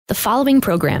The following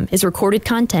program is recorded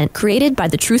content created by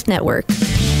the Truth Network.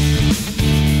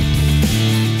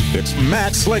 It's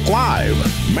Matt Slick Live.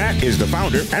 Matt is the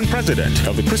founder and president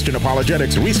of the Christian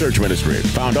Apologetics Research Ministry,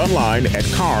 found online at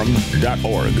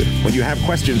CARM.org. When you have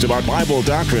questions about Bible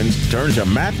doctrines, turn to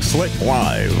Matt Slick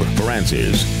Live for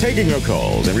answers. Taking your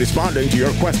calls and responding to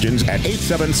your questions at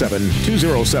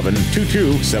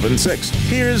 877-207-2276.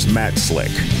 Here's Matt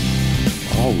Slick.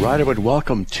 All right, everyone,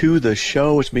 welcome to the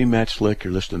show. It's me, Matt Slick.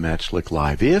 You're listening to Matt Slick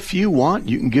Live. If you want,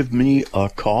 you can give me a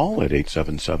call at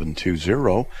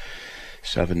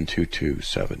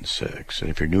 877-207-2276. And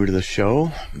if you're new to the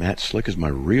show, Matt Slick is my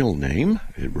real name.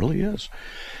 It really is.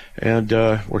 And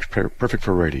works perfect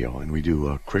for radio. And we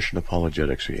do Christian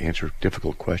apologetics. We answer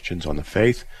difficult questions on the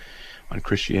faith, on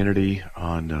Christianity,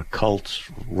 on cults,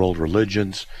 world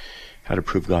religions, how to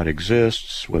prove God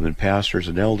exists, women pastors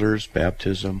and elders,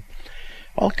 baptism,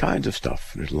 all kinds of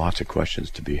stuff. There's lots of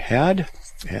questions to be had,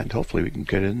 and hopefully we can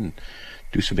get in and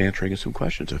do some answering of some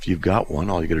questions. If you've got one,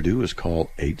 all you got to do is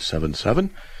call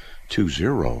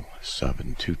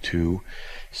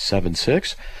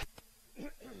 877-207-2276.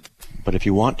 But if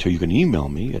you want to, you can email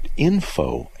me at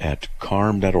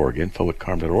info@carm.org,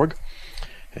 info@carm.org,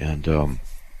 and you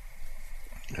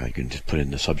can just put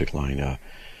in the subject line,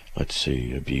 let's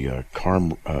see, it'd be a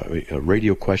CARM, a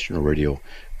radio question or radio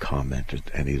comment,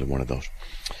 and either one of those.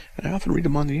 And I often read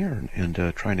them on the air and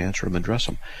try and answer them and address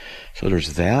them. So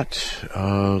there's that.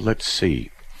 Let's see.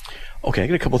 Okay, I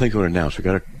got a couple of things I want to announce. We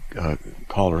got a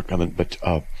caller coming, but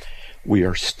we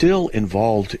are still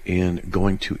involved in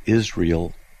going to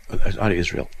Israel, not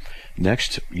Israel.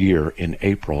 Next year in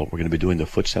April, we're going to be doing the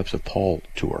Footsteps of Paul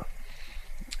tour.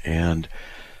 And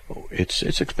it's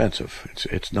expensive.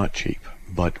 It's not cheap.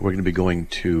 But we're going to be going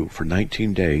to, for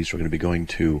 19 days, we're going to be going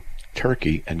to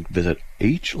Turkey and visit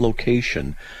each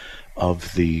location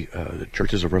of the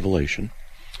churches of Revelation.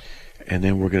 And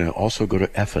then we're going to also go to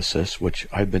Ephesus, which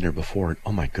I've been there before, and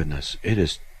oh my goodness,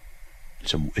 it's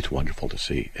wonderful to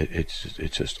see.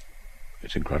 It's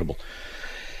incredible.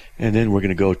 And then we're going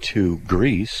to go to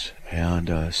Greece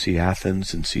and see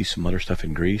Athens and see some other stuff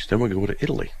in Greece. Then we're going to go to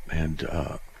Italy and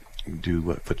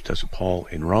do Footsteps of Paul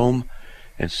in Rome.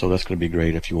 And so that's going to be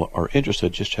great. If you are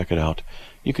interested, just check it out.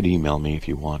 You can email me if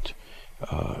you want,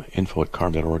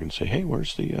 info@carm.org, and say, hey,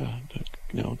 where's the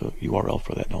URL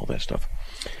for that and all that stuff.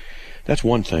 That's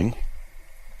one thing.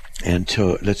 And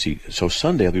let's see. So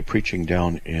Sunday I'll be preaching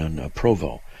down in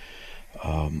Provo,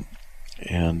 and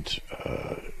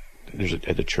there's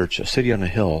at the church, a city on a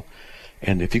hill.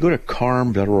 And if you go to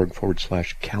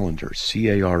carm.org/calendar,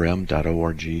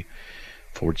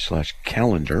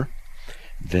 carm.org/calendar,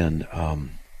 then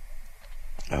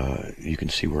you can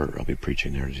see where I'll be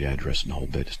preaching. There's the address and the whole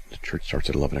bit. The church starts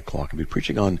at 11 o'clock. I'll be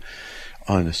preaching on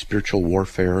spiritual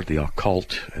warfare, the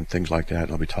occult, and things like that.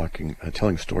 And I'll be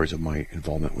telling stories of my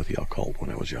involvement with the occult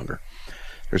when I was younger.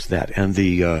 There's that. And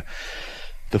the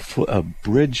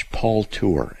Bridge Paul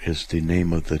Tour is the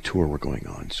name of the tour we're going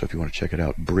on. So if you want to check it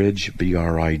out, Bridge,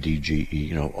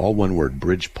 BRIDGE, all one word,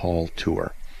 Bridge Paul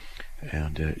Tour.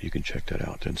 And you can check that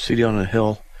out. And City on a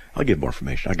Hill, I'll give more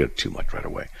information. I get too much right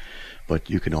away. But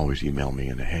you can always email me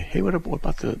and hey, what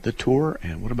about the tour,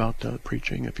 and what about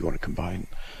preaching, if you want to combine,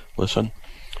 listen.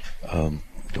 Don't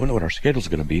know what our schedule's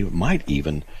going to be. It might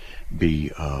even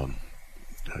be, go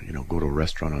to a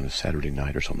restaurant on a Saturday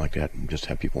night or something like that and just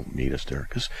have people meet us there.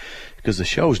 Because the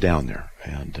show's down there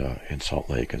and in Salt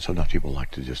Lake, and sometimes people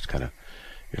like to just kind of,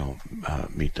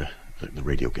 meet the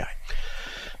radio guy.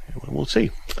 We'll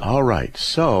see. All right.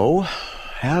 So,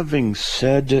 having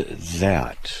said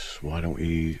that, why don't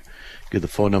we give the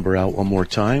phone number out one more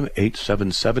time,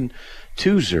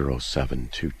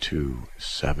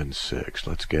 877-207-2276.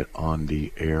 Let's get on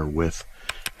the air with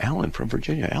Alan from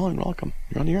Virginia. Alan, welcome.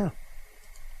 You're on the air.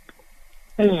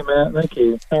 Hey, Matt. Thank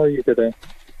you. How are you today?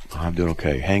 I'm doing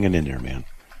okay. Hanging in there, man.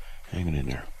 Hanging in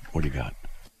there. What do you got?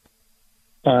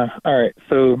 All right.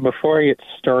 So before I get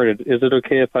started, is it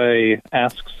okay if I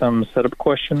ask some setup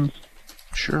questions?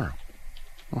 Sure.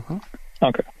 Uh-huh.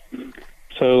 Okay.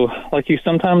 So, like you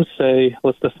sometimes say,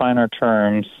 let's define our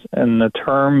terms. And the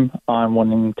term I'm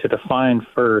wanting to define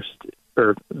first,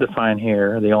 or define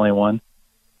here, the only one,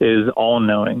 is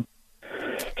all-knowing.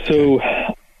 So,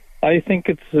 I think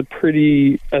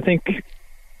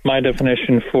my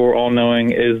definition for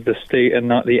all-knowing is the state and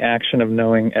not the action of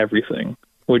knowing everything.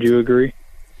 Would you agree?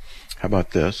 How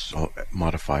about this? I'll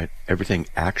modify it. Everything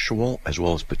actual as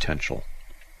well as potential.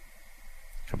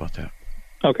 How about that?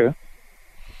 Okay.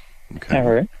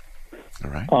 All right.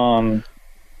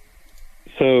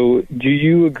 So do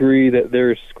you agree that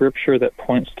there is scripture that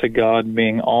points to God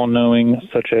being all-knowing,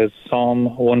 such as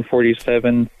Psalm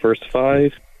 147, verse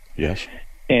 5, Yes.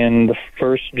 In the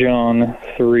 1 John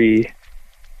 3,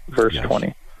 verse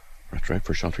 20. That's right,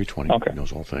 1 John 3:20. Okay. He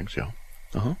knows all things, yeah.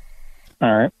 All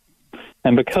right.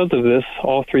 And because of this,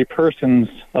 all three persons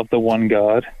of the one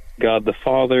God, God the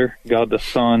Father, God the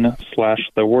Son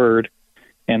 / the Word,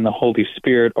 and the Holy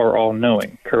Spirit are all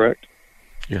knowing, correct?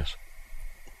 Yes.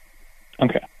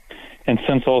 Okay. And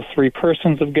since all three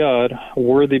persons of God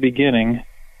were the beginning,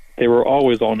 they were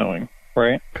always all knowing,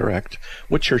 right? Correct.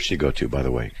 What church do you go to, by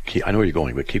the way? I know where you're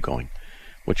going, but keep going.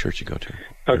 What church do you go to?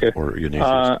 Okay. Or you're an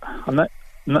atheist?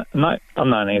 I'm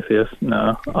not an atheist.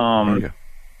 No. Okay.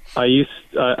 I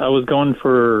was going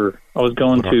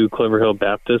to Clover Hill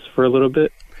Baptist for a little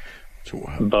bit. So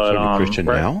you're Christian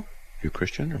now? You're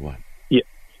Christian or what? Yeah.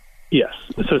 Yes.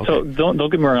 So don't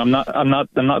get me wrong. I'm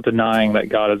not denying that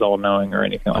God is all knowing or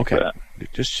anything like that.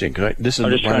 Just checking. This is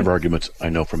the line of arguments I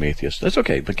know from atheists. That's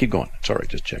okay, but keep going. It's all right.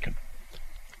 Just checking.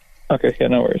 Okay. Yeah.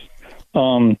 No worries.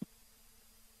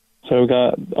 So we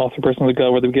got all three persons of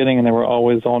God were the beginning, and they were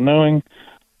always all knowing.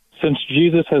 Since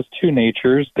Jesus has two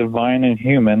natures, divine and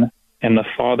human, and the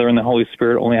Father and the Holy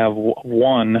Spirit only have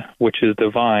one, which is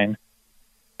divine,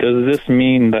 does this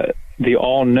mean that the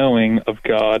all-knowing of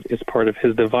God is part of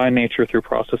his divine nature through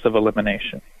process of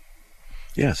elimination?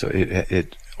 Yeah, so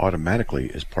it automatically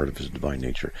is part of his divine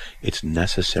nature. It's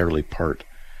necessarily part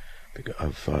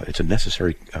of, it's a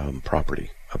necessary property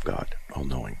of God,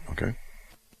 all-knowing, okay?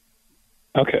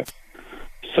 Okay.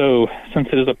 So, since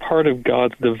it is a part of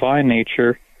God's divine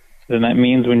nature, then that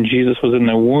means when Jesus was in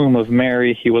the womb of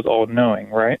Mary, he was all-knowing,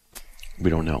 right? We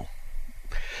don't know.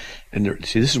 And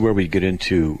see, this is where we get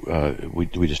into,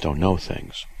 we just don't know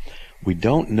things. We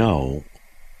don't know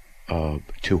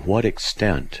to what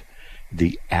extent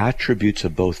the attributes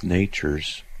of both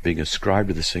natures being ascribed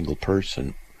to the single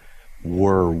person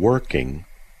were working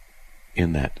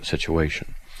in that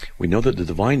situation. We know that the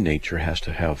divine nature has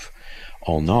to have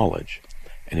all knowledge,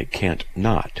 and it can't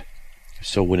not.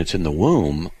 So when it's in the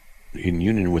womb, in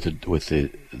union with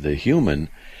the human,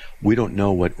 we don't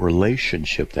know what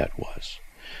relationship that was.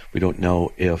 We don't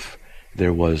know if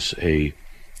there was a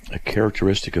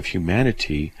characteristic of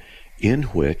humanity in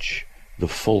which the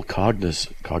full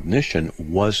cognition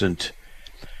wasn't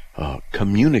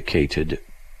communicated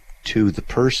to the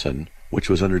person which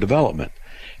was under development.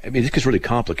 I mean, this gets really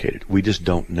complicated. We just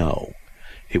don't know.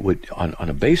 It would, on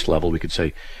a base level, we could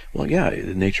say, well, yeah,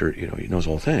 nature, he knows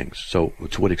all things. So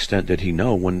to what extent did he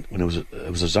know when it was a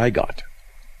zygote,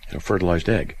 a fertilized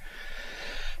egg?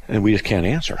 And we just can't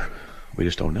answer. We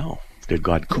just don't know. Did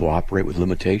God cooperate with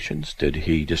limitations? Did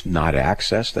he just not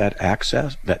access that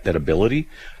ability?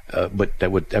 But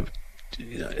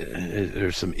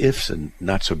there's some ifs and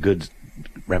not so good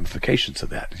ramifications of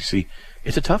that. You see,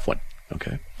 it's a tough one.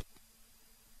 Okay.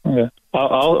 Okay.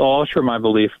 I'll share my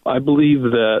belief. I believe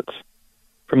that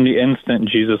from the instant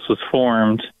Jesus was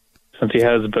formed, since he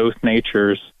has both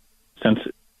natures, since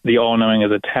the all-knowing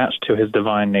is attached to his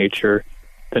divine nature,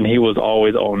 then he was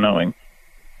always all-knowing.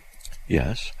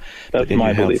 Yes. That's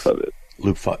my belief of it.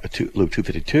 Luke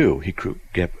 2:52, he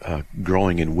kept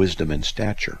growing in wisdom and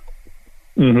stature.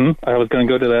 Mm-hmm. I was going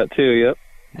to go to that too, yep.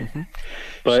 Mm-hmm.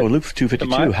 So in Luke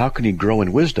 2:52, how can he grow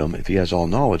in wisdom if he has all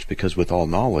knowledge? Because with all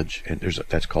knowledge, and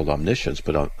that's called omniscience,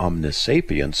 but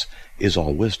omnisapience is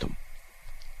all wisdom.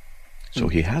 So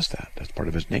he has that. That's part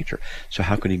of his nature. So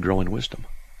how can he grow in wisdom?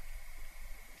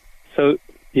 So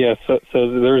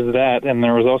there's that, and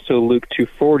there was also Luke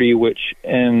 2:40, which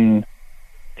in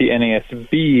the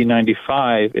NASB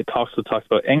 95, it also talks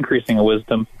about increasing in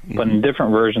wisdom, but in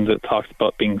different versions it talks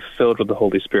about being filled with the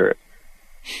Holy Spirit.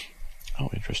 Oh,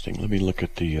 interesting. Let me look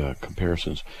at the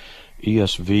comparisons.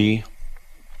 ESV,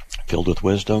 filled with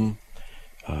wisdom,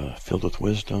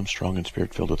 strong in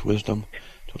spirit, filled with wisdom.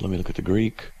 So let me look at the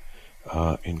Greek.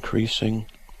 Increasing.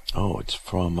 Oh, it's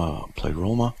from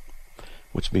pleroma,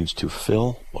 which means to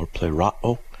fill, or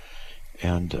plerao,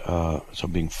 and so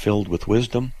being filled with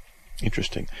wisdom.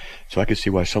 Interesting. So I could see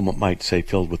why someone might say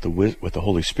filled with the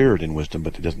Holy Spirit in wisdom,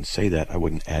 but it doesn't say that. I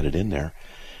wouldn't add it in there.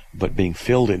 But being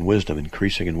filled in wisdom,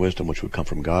 increasing in wisdom, which would come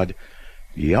from God.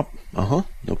 Yep. No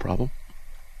problem.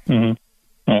 Mm-hmm.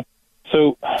 Yeah.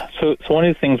 So one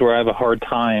of the things where I have a hard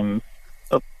time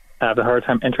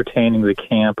entertaining the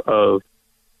camp of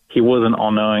he wasn't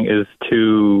all-knowing is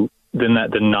then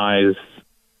that denies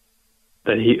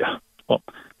that he. Well,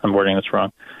 I'm wording this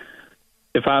wrong.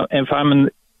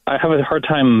 I have a hard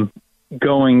time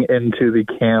going into the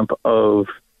camp of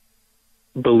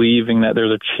believing that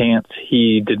there's a chance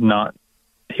he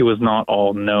was not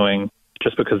all-knowing,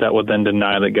 just because that would then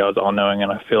deny that God's all-knowing,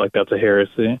 and I feel like that's a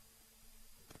heresy.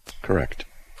 Correct.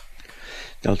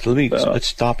 Now, let's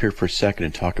stop here for a second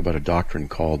and talk about a doctrine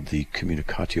called the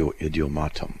Communicatio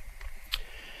idiomatum.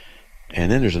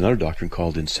 And then there's another doctrine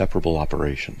called Inseparable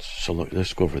operations. So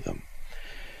let's go over them.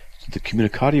 The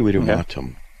Communicatio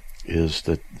idiomatum is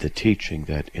the teaching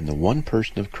that in the one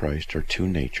person of Christ are two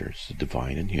natures, the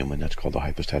divine and human. That's called the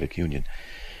hypostatic union.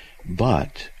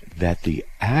 But that the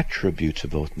attributes of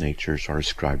both natures are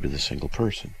ascribed to the single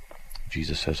person.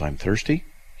 Jesus says, I'm thirsty,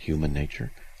 human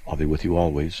nature. I'll be with you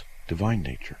always, divine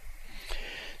nature.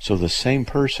 So the same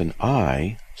person,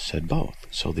 I, said both.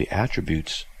 So the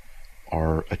attributes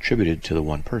are attributed to the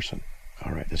one person.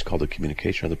 All right, that's called the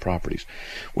communication of the properties,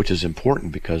 which is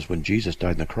important because when Jesus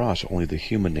died on the cross, only the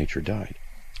human nature died.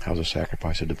 How's a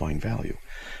sacrifice of divine value?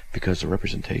 Because the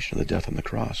representation of the death on the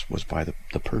cross was by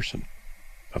the person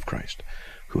of Christ,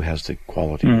 who has the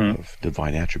quality of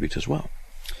divine attributes as well.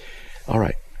 All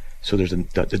right, so there's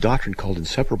the doctrine called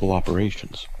Inseparable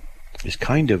operations. Is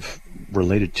kind of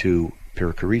related to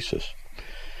perichoresis.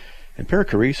 And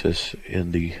perichoresis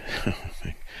in the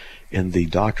in the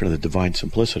doctrine of the divine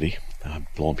simplicity, I'm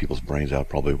blowing people's brains out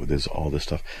probably with all this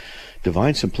stuff.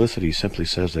 Divine simplicity simply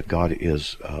says that God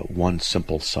is one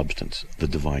simple substance, the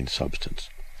divine substance.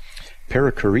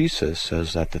 Perichoresis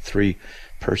says that the three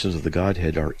persons of the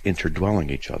Godhead are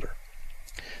interdwelling each other.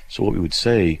 So what we would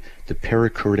say, the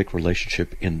perichoretic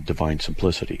relationship in divine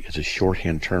simplicity is a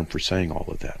shorthand term for saying all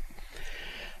of that.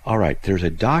 All right, there's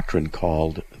a doctrine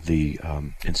called the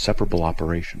Inseparable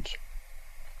operations.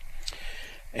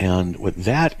 And what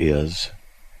that is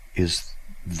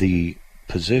the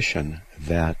position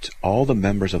that all the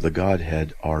members of the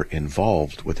Godhead are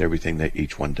involved with everything that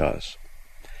each one does.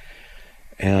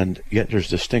 And yet there's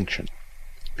distinction,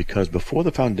 because before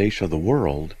the foundation of the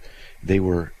world, they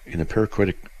were in a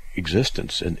perichoretic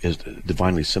existence and is a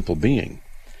divinely simple being,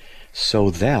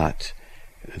 so that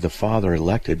the Father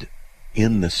elected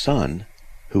in the Son,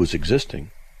 who is existing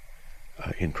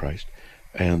in Christ,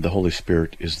 and the Holy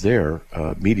Spirit is there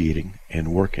mediating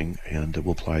and working and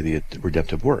will apply the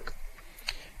redemptive work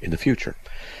in the future.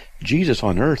 Jesus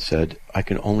on earth said, I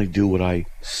can only do what I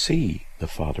see the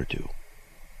Father do.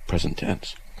 Present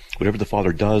tense. Whatever the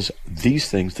Father does, these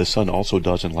things the Son also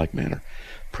does in like manner.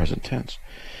 Present tense.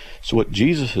 So what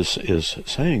Jesus is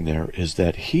saying there is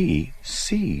that he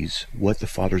sees what the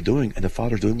Father's doing, and the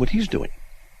Father's doing what he's doing.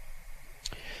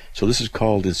 So this is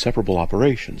called inseparable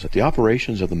operations, that the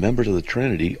operations of the members of the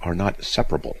Trinity are not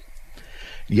separable.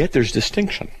 Yet there's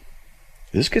distinction.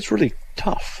 This gets really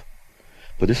tough,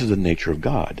 but this is the nature of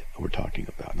God we're talking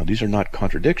about. Now these are not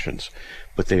contradictions,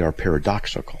 but they are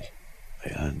paradoxical,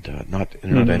 and they're not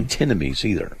antinomies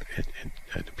either.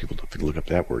 People don't look up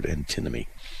that word, antinomy.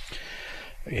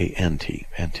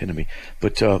 Antinomy.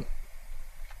 But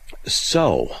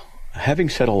so, having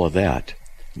said all of that,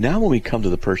 now when we come to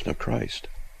the person of Christ,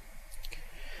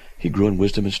 he grew in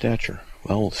wisdom and stature.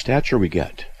 Well, stature we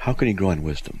get. How can he grow in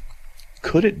wisdom?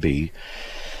 Could it be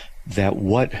that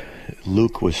what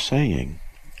Luke was saying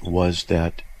was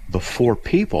that before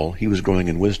people, he was growing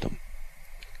in wisdom,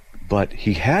 but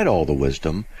he had all the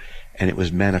wisdom, and it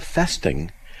was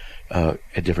manifesting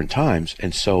at different times,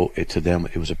 and so to them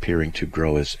it was appearing to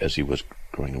grow as he was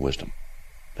growing in wisdom.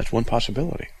 That's one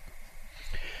possibility.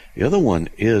 The other one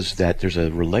is that there's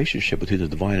a relationship between the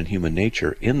divine and human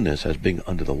nature in this as being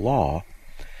under the law,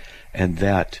 and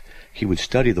that he would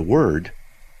study the Word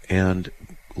and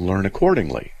learn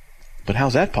accordingly. But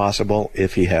how's that possible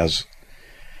if he's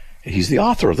the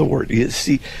author of the Word?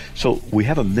 See, so we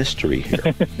have a mystery here,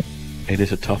 and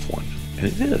it's a tough one. And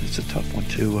it's a tough one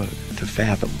to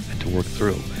fathom and to work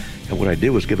through. And what I did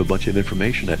was give a bunch of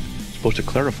information that's supposed to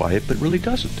clarify it, but really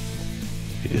doesn't.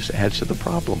 It just adds to the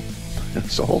problem.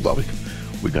 So hold on,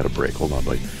 we got a break. Hold on,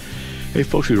 buddy. Hey,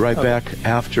 folks, we'll be right back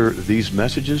after these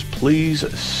messages. Please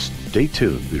stay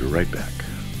tuned. We'll be right back.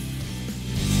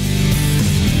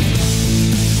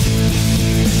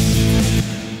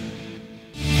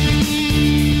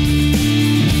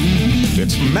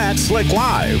 It's Matt Slick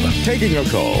Live, taking your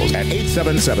calls at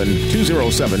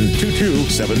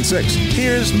 877-207-2276.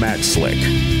 Here's Matt Slick.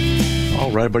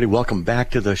 All right, everybody, welcome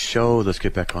back to the show. Let's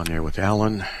get back on there with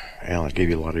Alan. Alan, I gave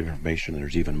you a lot of information.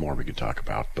 There's even more we could talk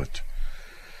about, but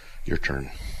your turn.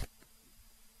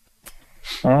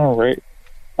 All right.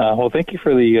 Well, thank you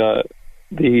for the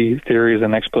theories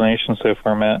and explanations so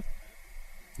far, Matt.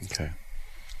 Okay.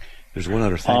 There's one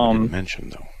other thing I didn't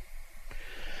mention, though.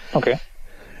 Okay.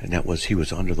 And that was he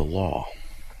was under the law.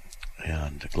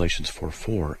 And Galatians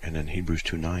 4:4, and then Hebrews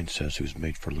 2:9 says he was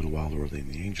made for a little while lower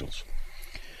than the angels.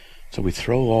 So we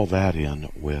throw all that in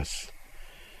with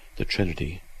the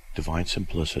Trinity, divine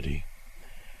simplicity,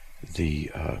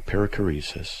 the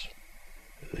perichoresis,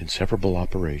 inseparable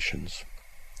operations,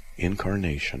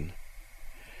 incarnation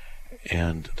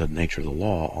and the nature of the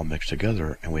law all mixed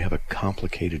together, and we have a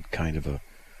complicated kind of a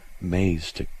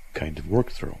maze to kind of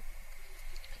work through.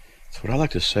 So what I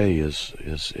like to say is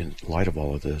in light of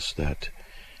all of this, that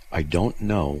I don't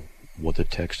know what the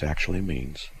text actually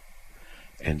means,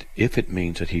 and if it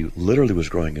means that he literally was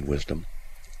growing in wisdom,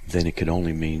 then it could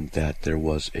only mean that there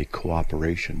was a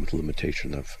cooperation with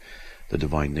limitation of the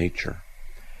divine nature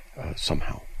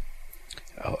somehow.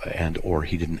 And or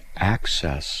he didn't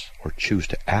access or choose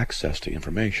to access the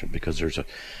information, because there's a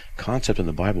concept in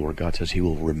the Bible where God says he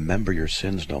will remember your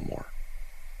sins no more.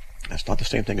 That's not the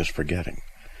same thing as forgetting.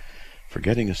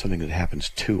 Forgetting is something that happens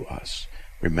to us.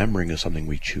 Remembering is something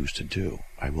we choose to do.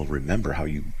 I will remember how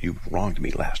you wronged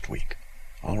me last week.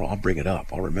 I'll bring it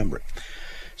up. I'll remember it.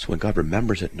 So when God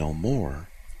remembers it no more,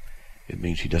 it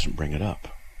means he doesn't bring it up.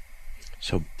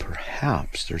 So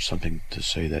perhaps there's something to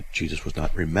say that Jesus was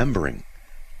not remembering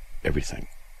everything,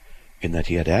 in that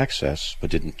he had access but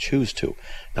didn't choose to.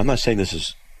 Now, I'm not saying this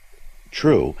is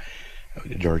true.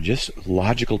 There are just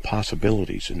logical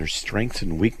possibilities, and there's strengths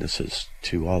and weaknesses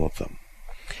to all of them.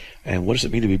 And what does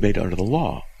it mean to be made under the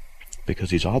law? Because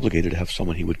he's obligated to have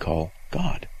someone he would call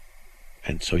God.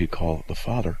 And so he'd call the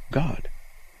Father God.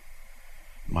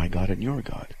 My God and your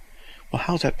God. Well,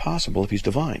 how's that possible if he's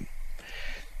divine?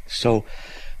 So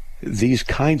these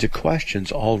kinds of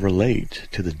questions all relate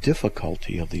to the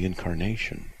difficulty of the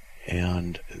incarnation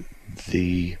and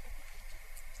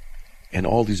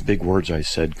all these big words I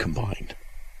said combined,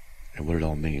 and what it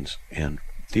all means. And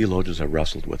theologians have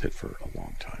wrestled with it for a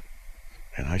long time,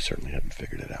 and I certainly haven't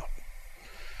figured it out.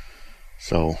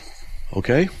 So,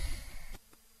 okay?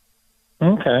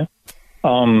 Okay.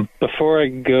 Before I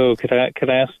go, could I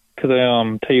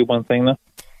tell you one thing though?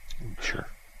 Sure.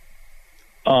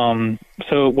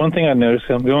 So one thing I noticed,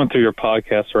 I'm going through your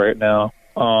podcast right now,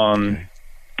 Okay.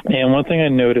 and one thing I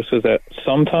noticed is that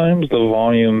sometimes the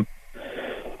volume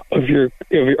of your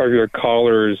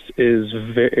callers is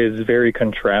very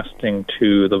contrasting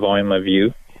to the volume of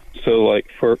you. So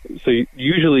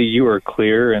usually you are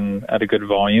clear and at a good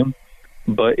volume,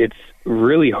 but it's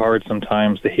really hard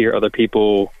sometimes to hear other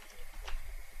people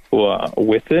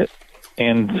with it.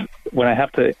 And when I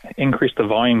have to increase the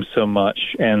volume so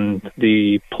much, and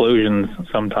the explosions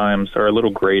sometimes are a little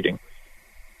grating.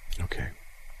 Okay.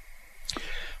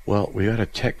 Well, we got a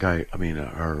tech guy,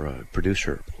 our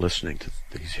producer listening to,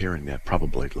 he's hearing that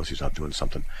probably, unless he's out doing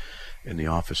something in the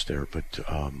office there. But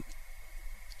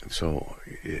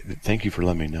thank you for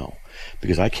letting me know,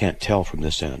 because I can't tell from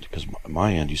this end, because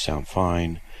my end you sound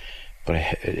fine, but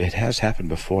it has happened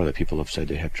before that people have said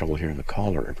they have trouble hearing the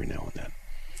caller every now and then.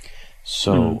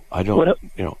 So I don't,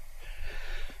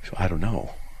 so I don't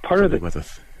know. Sorry. That's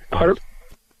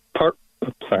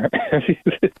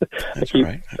all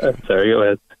right. Sorry, go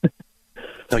ahead.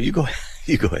 No, you go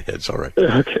ahead. It's all right.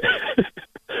 Okay.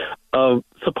 So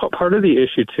part of the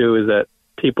issue too is that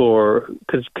people are,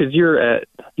 because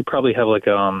you probably have like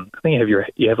I think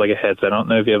you have like a headset. I don't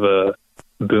know if you have a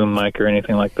boom mic or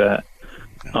anything like that.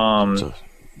 No, it's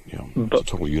a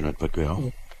total unit, but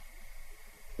go.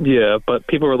 Yeah, but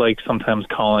people are like sometimes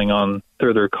calling on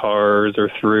through their cars or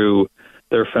through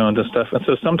their phones and stuff, and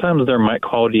so sometimes their mic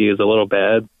quality is a little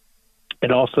bad,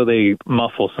 and also they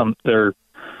muffle some. They're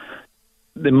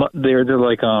like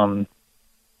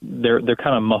they're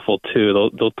kind of muffled too.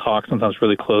 They'll talk sometimes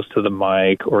really close to the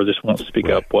mic or just won't speak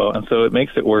up well, and so it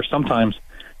makes it where sometimes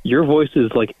your voice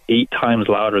is like 8 times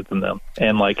louder than them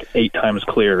and like 8 times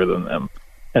clearer than them,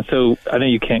 and so I know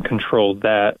you can't control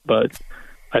that, but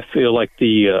I feel like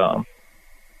the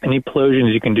any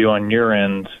explosions you can do on your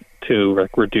end to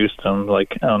like reduce them,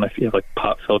 like I don't know if you have like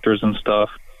pop filters and stuff,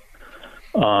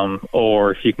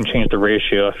 or if you can change the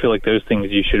ratio. I feel like those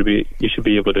things you should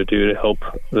be able to do to help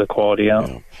the quality out.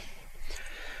 Yeah.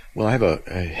 Well, I have a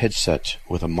headset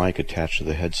with a mic attached to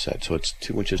the headset, so it's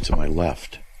 2 inches to my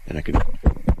left, and I can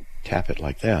tap it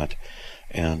like that,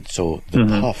 and so the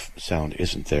puff sound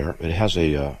isn't there. It has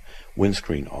a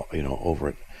windscreen, over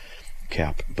it.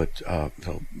 Cap, but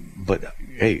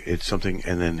hey, it's something.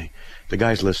 And then the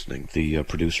guy's listening, the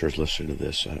producer is listening to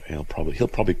this, and he'll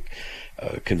probably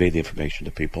convey the information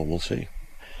to people. We'll see.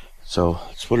 So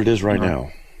it's what it is right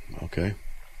now. Okay.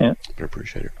 Yeah. But I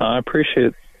appreciate it. I appreciate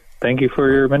it. Thank you for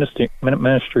your ministry,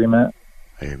 Matt.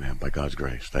 Hey, man, by God's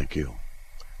grace, thank you.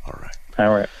 All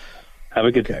right. Have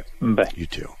a good day. Bye. You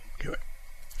too. Good.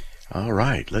 All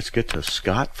right, let's get to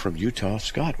Scott from Utah.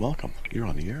 Scott, welcome. You're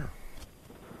on the air.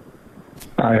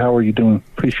 Hi, how are you doing?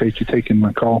 Appreciate you taking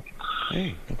my call.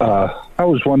 Hey. I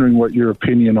was wondering what your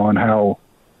opinion on how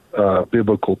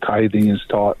biblical tithing is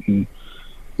taught in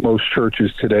most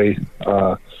churches today.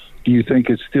 Do you think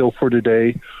it's still for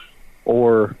today,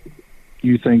 or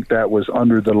you think that was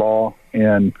under the law?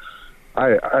 And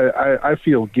I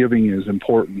feel giving is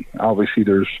important. Obviously,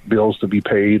 there's bills to be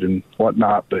paid and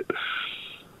whatnot, but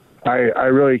I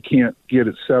really can't get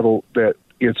it settled that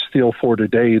it's still for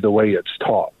today the way it's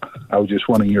taught. I was just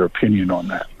wanting your opinion on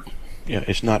that. Yeah,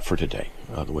 it's not for today,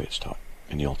 the way it's taught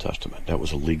in the Old Testament. That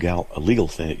was a legal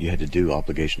thing that you had to do,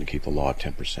 obligation to keep the law at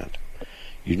 10%.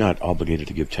 You're not obligated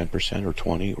to give 10% or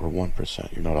 20 or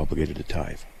 1%. You're not obligated to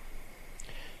tithe.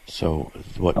 So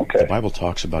what the Bible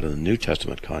talks about in the New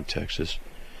Testament context is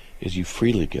you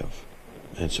freely give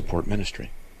and support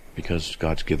ministry because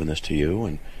God's given this to you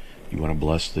and you want to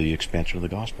bless the expansion of the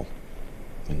gospel.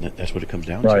 And that's what it comes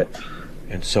down to.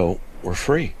 And so we're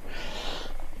free.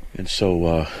 And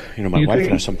so, my wife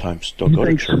and I sometimes don't go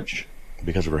to church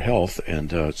because of her health,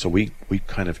 and so we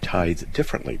kind of tithe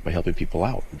differently by helping people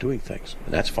out and doing things,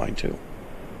 and that's fine too.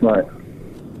 Right.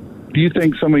 Do you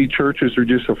think so many churches are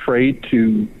just afraid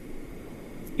to,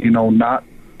 not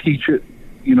teach it,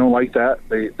 like that?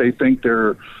 They think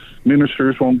their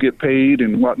ministers won't get paid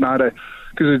and whatnot?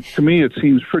 Because to me it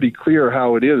seems pretty clear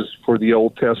how it is for the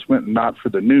Old Testament and not for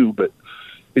the New, but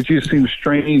it just seems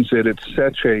strange that it's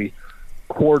such a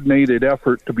coordinated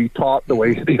effort to be taught the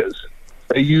way it is.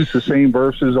 They use the same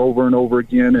verses over and over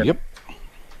again. And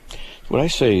what I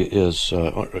say is,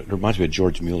 it reminds me of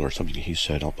George Mueller, something he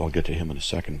said. I'll get to him in a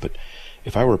second. But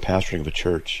if I were pastor of a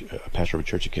church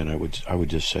again, I would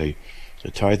just say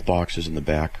the tithe box is in the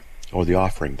back, or the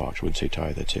offering box. I wouldn't say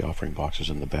tithe. I'd say offering box is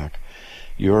in the back.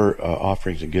 Your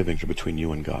offerings and givings are between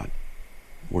you and God.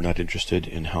 We're not interested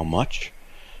in how much.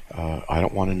 I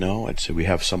don't want to know. I'd say we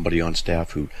have somebody on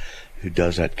staff who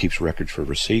does that, keeps records for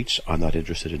receipts. I'm not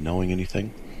interested in knowing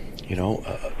anything,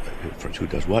 who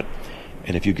does what.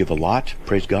 And if you give a lot,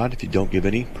 praise God. If you don't give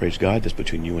any, praise God. That's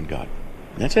between you and God.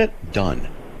 And that's it. Done.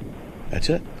 That's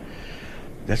it.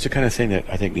 That's the kind of thing that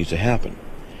I think needs to happen.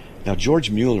 Now,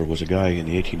 George Mueller was a guy in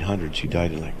the 1800s. He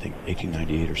died in, I think,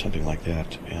 1898 or something like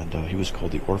that. And he was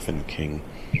called the Orphan King.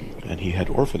 And he had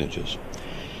orphanages.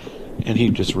 And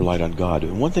he just relied on God.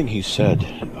 And one thing he said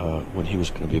when he was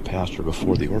going to be a pastor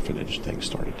before the orphanage thing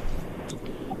started,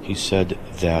 he said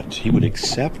that he would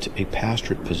accept a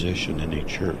pastorate position in a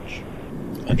church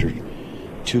under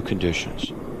two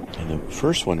conditions. And the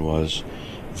first one was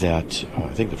that,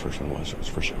 I may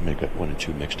get one and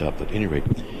two mixed up, but at any rate,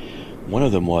 one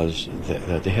of them was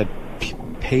that they had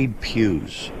paid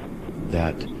pews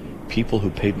that people who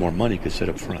paid more money could sit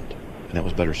up front, and that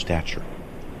was better stature.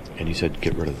 And he said,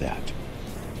 get rid of that.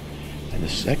 And the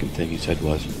second thing he said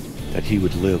was that he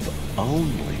would live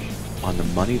only on the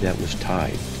money that was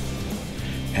tithed,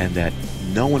 and that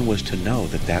no one was to know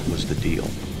that that was the deal.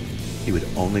 He would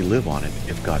only live on it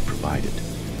if God provided.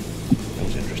 That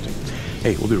was interesting.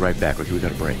 Hey, we'll be right back. We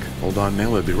got a break. Hold on,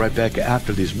 man. We'll be right back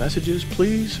after these messages.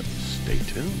 Please stay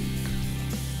tuned.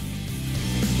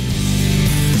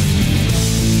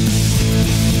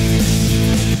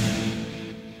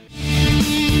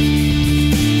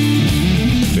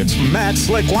 It's Matt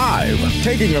Slick Live,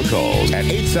 taking your calls at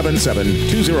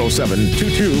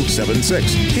 877-207-2276.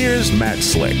 Here's Matt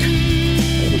Slick.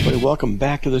 Everybody, welcome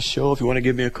back to the show. If you want to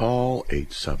give me a call,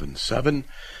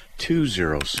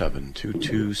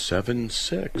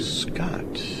 877-207-2276.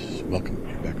 Scott, welcome.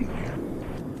 You're back on the air.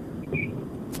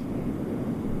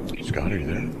 Scott, are you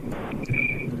there?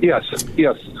 Yes.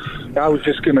 I was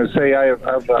just going to say I've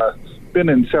been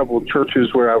in several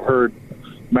churches where I've heard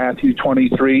Matthew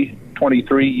 23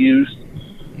 used,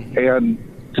 and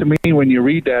to me, when you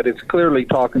read that, it's clearly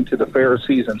talking to the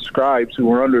Pharisees and scribes who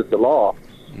were under the law,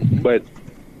 but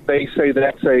they say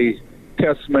that's a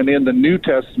testament in the New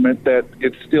Testament that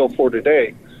it's still for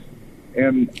today,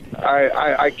 and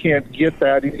I can't get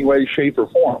that any way, shape, or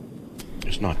form.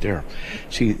 It's not there.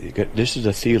 See, this is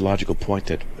a theological point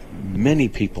that many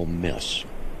people miss.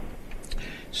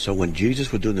 So when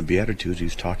Jesus was doing the Beatitudes, he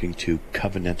was talking to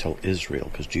covenantal Israel,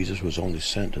 because Jesus was only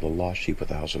sent to the lost sheep of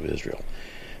the house of Israel.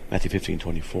 Matthew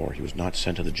 15:24, he was not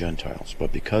sent to the Gentiles.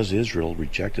 But because Israel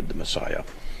rejected the Messiah,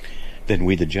 then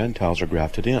we, the Gentiles, are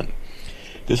grafted in.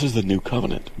 This is the new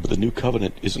covenant, but the new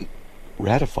covenant isn't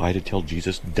ratified until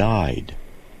Jesus died.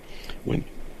 When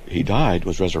he died,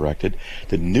 was resurrected,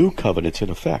 the new covenant's in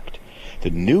effect. The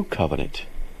new covenant,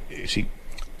 you see,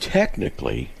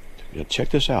 technically, check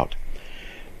this out,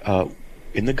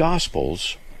 in the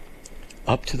Gospels,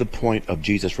 up to the point of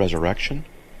Jesus' resurrection,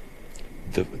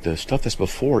 the stuff that's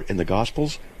before in the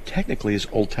Gospels technically is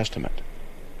Old Testament.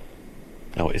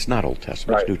 No, it's not Old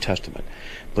Testament, right. It's New Testament.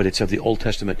 But it's of the Old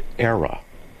Testament era.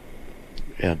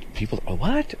 And people,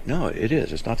 what? No, it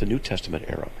is. It's not the New Testament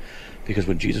era. Because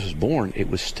when Jesus was born, it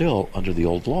was still under the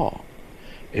old law.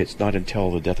 it's not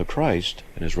until the death of Christ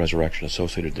and his resurrection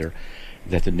associated there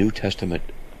that the New Testament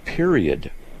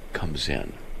period comes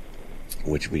in,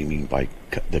 which we mean by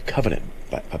the covenant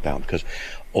bound, because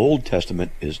Old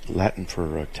Testament is Latin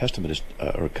for testament is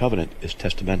or covenant is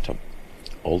testamentum.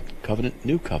 Old Covenant,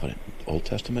 New Covenant. Old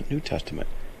Testament, New Testament.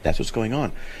 That's what's going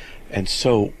on. And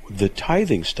so the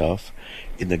tithing stuff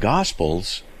in the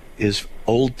Gospels is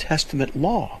Old Testament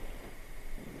law.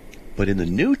 But in the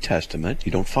New Testament,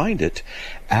 you don't find it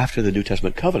after the New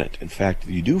Testament covenant. In fact,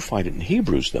 you do find it in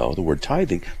Hebrews, though, the word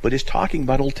tithing, but it's talking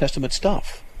about Old Testament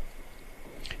stuff.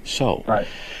 So,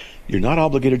 you're not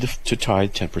obligated to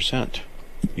tithe 10%.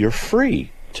 You're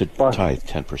free to tithe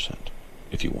 10%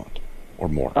 if you want, or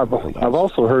more. I've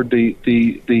also heard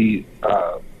the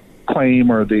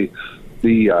claim or the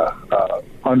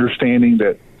understanding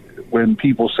that when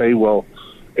people say, well,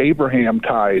 Abraham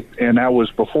tithed, and that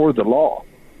was before the law,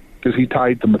 because he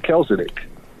tithed to Melchizedek.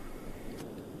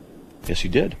 Yes, he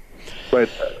did. But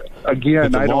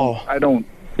again, I don't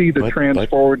see the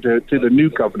transforward to the new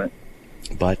covenant.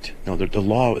 But no, the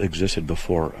law existed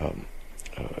before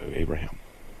Abraham.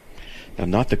 Now,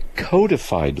 not the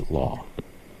codified law,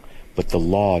 but the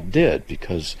law did,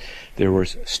 because there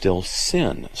was still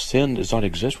sin. Sin does not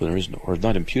exist when there is no, or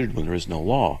not imputed when there is no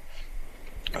law.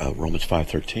 Romans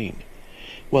 5:13.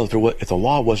 Well, if the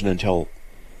law wasn't until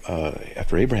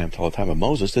after Abraham, till the time of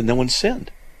Moses, then no one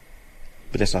sinned.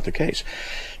 But that's not the case.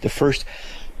 The first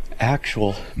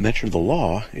actual mention of the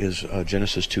law is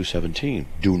Genesis 2:17.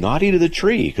 Do not eat of the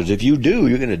tree, because if you do,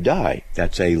 you're going to die.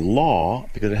 That's a law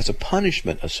because it has a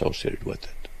punishment associated with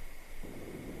it.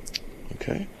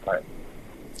 Okay? Right.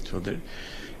 So this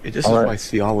is why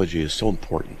theology is so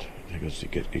important, because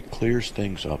it clears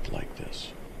things up like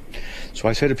this. So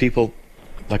I say to people,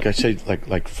 like I say,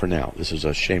 like for now, this is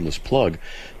a shameless plug,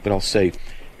 but I'll say,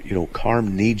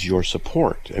 CARM needs your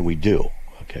support, and we do.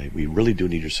 Okay, we really do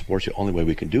need your support. It's the only way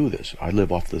we can do this. I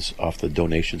live off the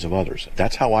donations of others.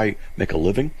 That's how I make a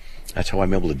living. That's how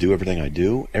I'm able to do everything I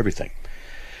do, everything.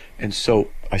 And so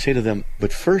I say to them,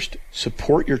 but first,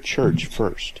 support your church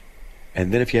first.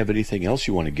 And then if you have anything else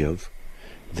you want to give,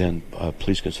 then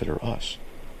please consider us.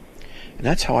 And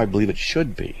that's how I believe it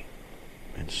should be.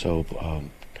 And so,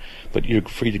 but you're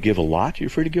free to give a lot, you're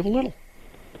free to give a little.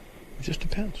 It just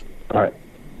depends. All right.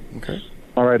 Okay.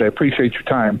 All right, I appreciate your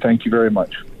time. Thank you very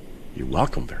much. You're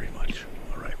welcome very much.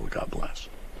 All right, well, God bless.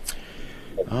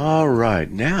 All right,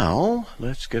 now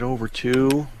let's get over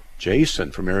to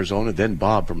Jason from Arizona, then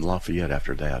Bob from Lafayette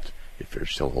after that, if you're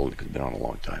still holding, because it's been on a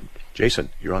long time. Jason,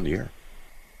 you're on the air.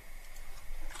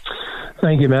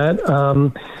 Thank you, Matt.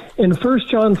 In 1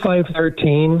 John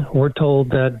 5:13, we're told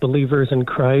that believers in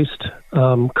Christ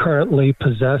currently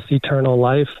possess eternal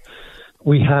life.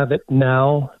 We have it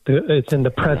now. It's in the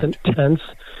present tense.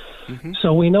 Mm-hmm.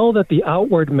 So we know that the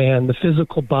outward man, the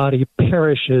physical body,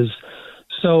 perishes.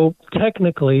 So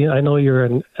technically, I know you're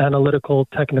an analytical,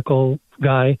 technical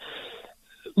guy.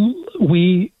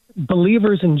 We,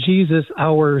 believers in Jesus,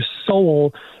 our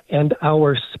soul and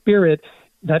our spirit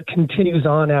that continues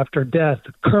on after death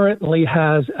currently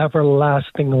has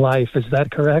everlasting life. Is that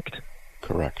correct?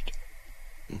 Correct.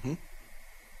 Mm-hmm.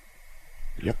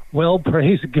 Yep. Well,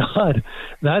 praise God.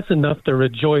 That's enough to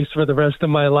rejoice for the rest of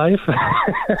my life.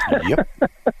 Yep.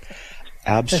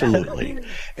 Absolutely.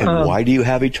 And why do you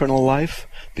have eternal life?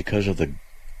 Because of the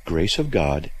grace of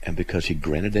God, and because he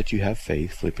granted that you have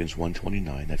faith, Philippians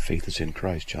 1:29, that faith is in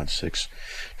Christ, John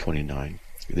 6:29.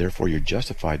 Therefore, you're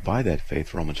justified by that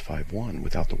faith, Romans 5:1,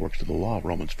 without the works of the law,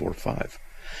 Romans 4:5.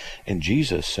 And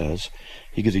Jesus says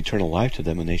he gives eternal life to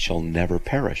them, and they shall never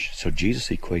perish. So Jesus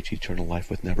equates eternal life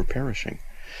with never perishing.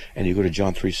 And you go to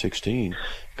John 3:16,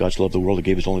 God so loved the world, he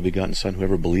gave his only begotten Son,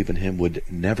 whoever believed in him would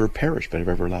never perish, but have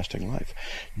everlasting life.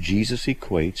 Jesus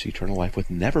equates eternal life with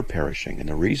never perishing. And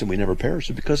the reason we never perish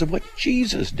is because of what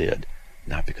Jesus did,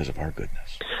 not because of our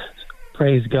goodness.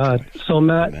 Praise God. So,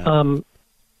 Matt,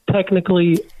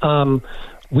 technically,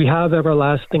 we have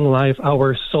everlasting life,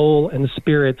 our soul and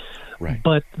spirit, right.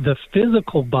 But the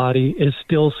physical body is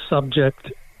still subject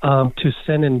to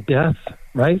sin and death,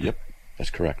 right? Yep, that's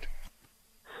correct.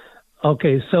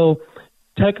 Okay, so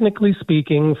technically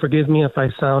speaking, forgive me if I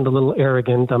sound a little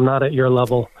arrogant. I'm not at your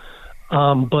level,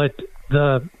 but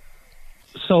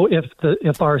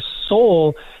if our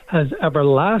soul has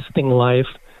everlasting life,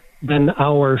 then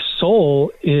our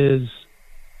soul is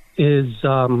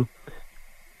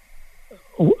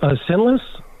sinless?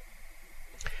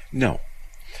 No.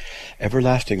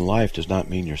 Everlasting life does not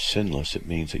mean you're sinless. It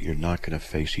means that you're not going to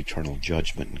face eternal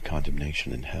judgment and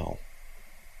condemnation in hell.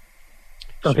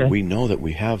 Okay. So we know that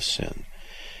we have sin,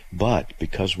 but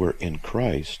because we're in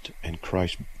Christ, and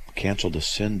Christ canceled the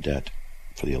sin debt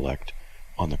for the elect.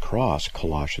 On the cross,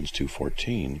 Colossians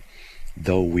 2:14,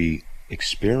 though we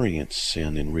experience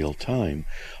sin in real time,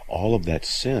 all of that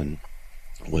sin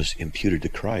was imputed to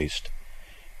Christ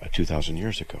 2,000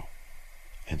 years ago.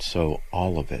 And so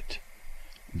all of it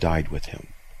died with him,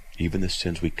 even the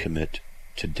sins we commit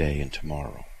today and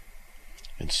tomorrow.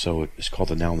 And so it's called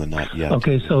the now and the not yet.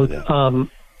 Okay, so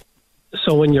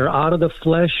so when you're out of the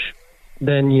flesh,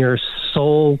 then your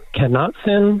soul cannot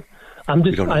sin?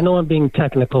 I know I'm being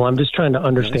technical. I'm just trying to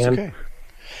understand. No, that's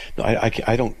okay. No,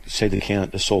 I don't say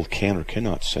the soul can or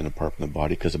cannot sin apart from the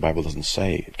body, because the Bible doesn't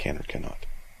say it can or cannot.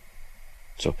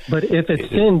 So, but if it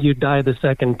sinned, you die the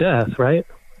second death, right?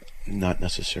 Not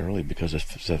necessarily, because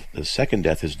the second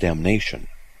death is damnation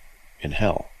in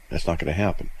hell. That's not going to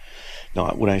happen.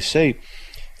 Now, when I say,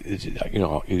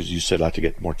 you said, I like to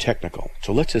get more technical.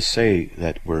 So let's just say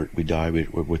that we die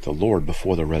with the Lord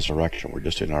before the resurrection. We're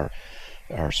just in our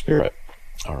spirit.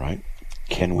 All right.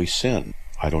 Can we sin?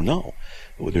 I don't know.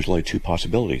 There's only two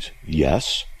possibilities: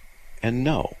 yes and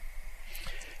no.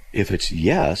 If it's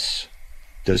yes,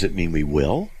 does it mean we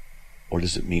will, or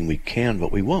does it mean we can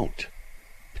but we won't?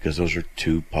 Because those are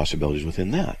two possibilities within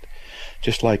that.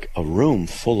 Just like a room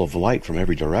full of light from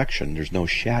every direction, there's no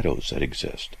shadows that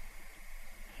exist.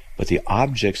 But the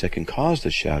objects that can cause the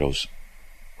shadows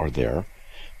are there,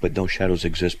 but no shadows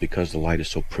exist because the light is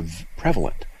so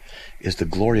prevalent. Is the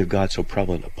glory of God so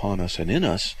prevalent upon us and in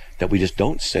us that we just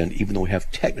don't sin, even though we have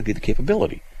technically the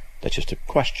capability? That's just a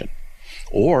question.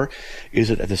 Or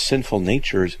is it that the sinful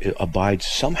nature abides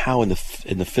somehow in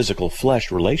the physical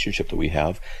flesh relationship that we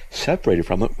have, separated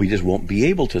from it? We just won't be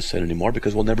able to sin anymore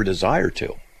because we'll never desire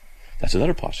to. That's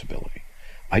another possibility.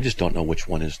 I just don't know which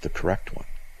one is the correct one.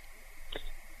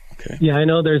 Okay. Yeah, I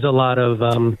know there's a lot of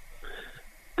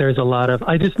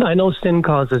I know sin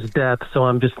causes death, so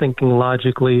I'm just thinking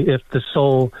logically, if the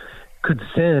soul could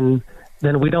sin,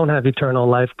 then we don't have eternal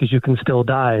life because you can still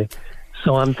die.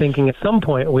 So I'm thinking at some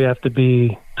point we have to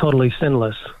be totally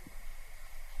sinless.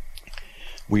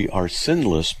 We are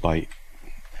sinless by...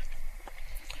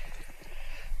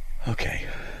 Okay.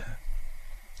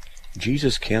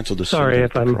 Jesus canceled the sin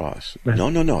at the cross.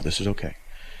 No, this is okay.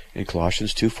 In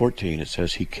Colossians 2:14, it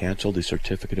says, he canceled the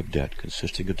certificate of debt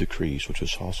consisting of decrees, which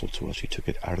was hostile to us. He took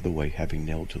it out of the way, having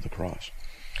nailed to the cross.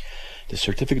 The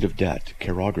certificate of debt,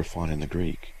 keragraphon in the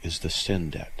Greek, is the sin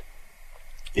debt.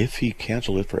 If he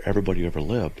canceled it for everybody who ever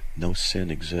lived, no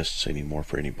sin exists anymore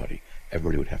for anybody.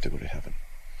 Everybody would have to go to heaven.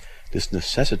 This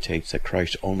necessitates that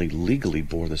Christ only legally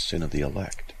bore the sin of the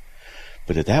elect.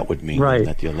 But that would mean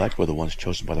that the elect were the ones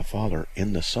chosen by the Father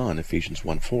in the Son, Ephesians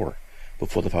 1:4,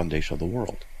 before the foundation of the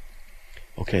world.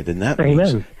 Okay, then that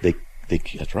means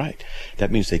that's right.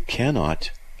 That means they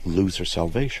cannot lose their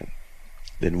salvation.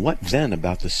 Then what then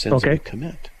about the sins that we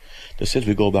commit? The sins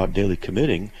we go about daily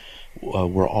committing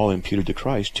were all imputed to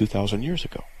Christ 2,000 years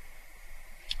ago.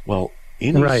 Well,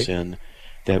 any sin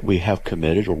that we have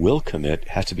committed or will commit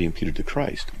has to be imputed to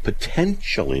Christ.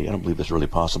 Potentially, I don't believe this is really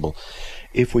possible,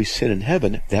 if we sin in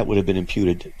heaven, that would have been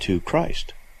imputed to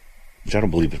Christ. Which I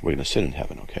don't believe that we're going to sin in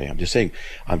heaven, okay? I'm just saying,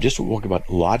 I'm just talking about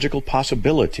logical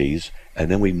possibilities, and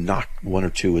then we knock one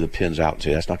or two of the pins out and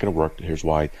say, that's not going to work, here's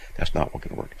why that's not going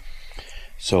to work.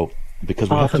 So, because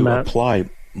we have to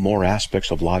apply more aspects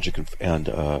of logic and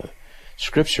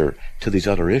Scripture to these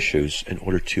other issues in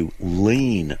order to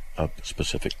lean a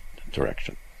specific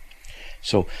direction.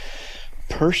 So,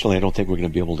 personally, I don't think we're going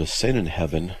to be able to sin in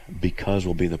heaven because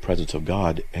we'll be in the presence of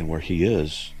God, and where He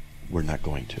is, we're not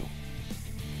going to.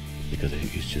 Because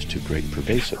He's just too great and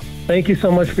pervasive. Thank you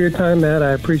so much for your time, Matt.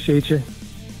 I appreciate you.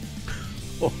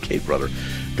 Okay, brother.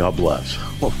 God bless.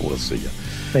 We'll see you.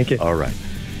 Thank you. All right.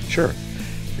 Sure.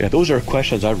 Yeah, those are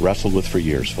questions I've wrestled with for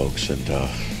years, folks, and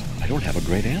I don't have a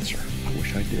great answer. I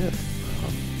wish I did.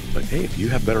 But hey, if you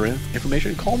have better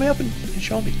information, call me up and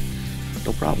show me.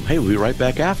 No problem. Hey, we'll be right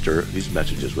back after these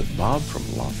messages with Bob from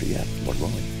Lafayette, Lord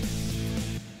willing.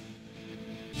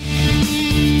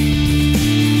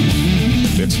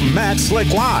 It's Matt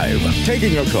Slick Live,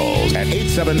 taking your calls at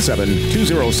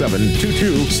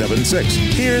 877-207-2276.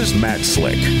 Here's Matt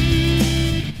Slick.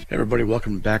 Hey everybody,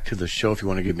 welcome back to the show. If you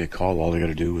want to give me a call, all you got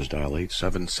to do is dial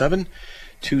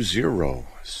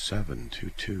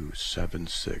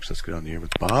 877-207-2276. Let's get on the air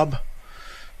with Bob.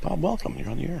 Bob, welcome. You're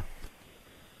on the air.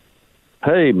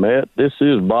 Hey, Matt, this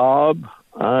is Bob.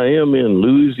 I am in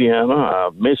Louisiana.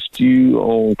 I've missed you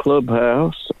on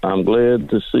Clubhouse. I'm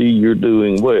glad to see you're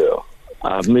doing well.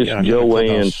 I've missed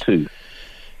Joanne, too.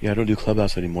 Yeah, I don't do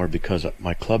Clubhouse anymore because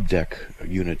my Club Deck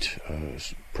unit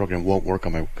program won't work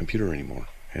on my computer anymore.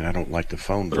 And I don't like the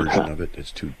phone version of it.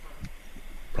 It's too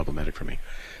problematic for me.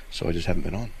 So I just haven't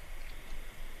been on.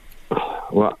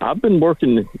 Well, I've been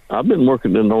working it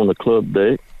on the club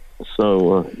deck,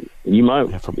 so you might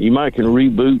can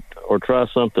reboot or try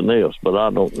something else, but I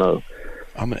don't know.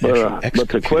 I'm an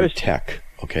ex-computer tech,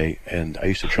 okay, and I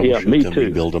used to troubleshoot them,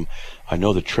 rebuild them. I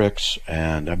know the tricks,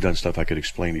 and I've done stuff I could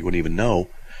explain that you wouldn't even know,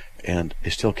 and I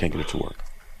still can't get it to work.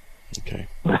 Okay.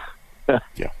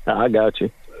 Yeah. I got you.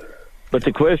 But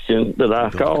the question that I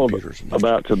called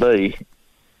about today,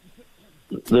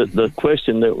 the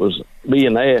question that was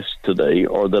being asked today,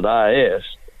 or that I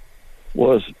asked,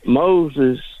 was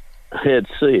Moses had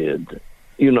said,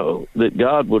 that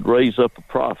God would raise up a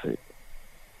prophet,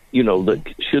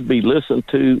 that should be listened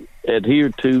to,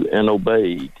 adhered to, and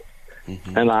obeyed.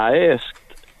 Mm-hmm. And I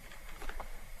asked,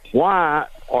 why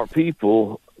are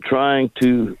people trying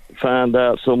to find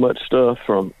out so much stuff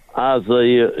from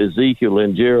Isaiah, Ezekiel,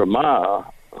 and Jeremiah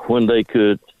when they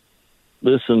could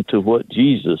listen to what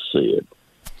Jesus said?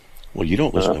 Well, you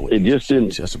don't listen to what Jesus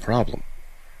said. That's a problem.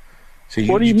 See,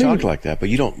 you talk like that, but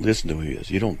you don't listen to who he is.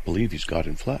 You don't believe he's God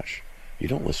in flesh. You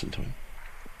don't listen to him.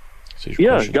 So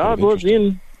God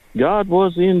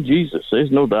was in Jesus.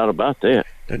 There's no doubt about that.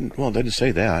 It doesn't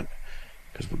say that.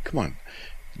 Because, come on,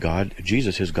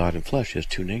 Jesus is God in flesh. He has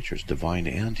two natures, divine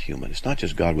and human. It's not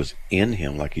just God was in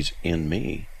him like he's in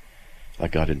me,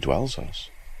 like God indwells us.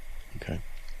 Okay?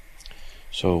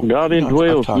 So God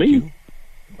indwells me.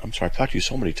 I've talked to you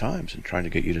so many times and trying to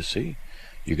get you to see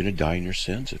you're going to die in your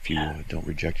sins if you don't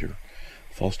reject your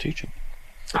false teaching.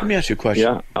 Let me ask you a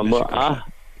question.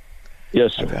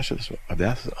 Yes, sir. I've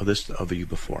asked this of you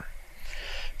before.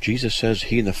 Jesus says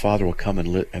he and the Father will come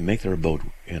and make their abode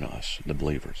in us, the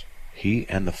believers. He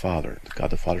and the Father, God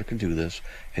the Father can do this,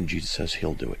 and Jesus says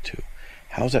he'll do it too.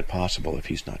 How is that possible if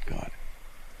he's not God?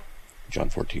 John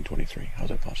 14:23. How is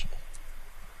that possible?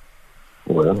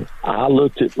 Well, I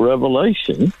looked at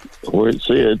Revelation where it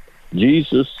said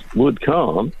Jesus would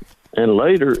come, and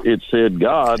later it said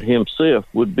God himself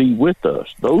would be with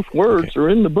us. Those words are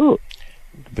in the book.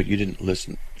 But you didn't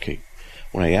listen. Okay.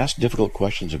 When I ask difficult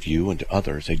questions of you and to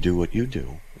others, they do what you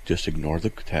do. Just ignore the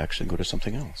text and go to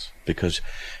something else. Because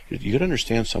you got to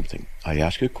understand something. I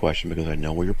ask you a question because I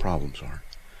know where your problems are.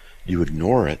 You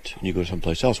ignore it and you go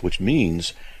someplace else, which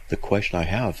means the question I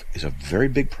have is a very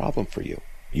big problem for you.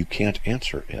 You can't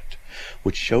answer it,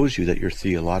 which shows you that your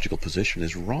theological position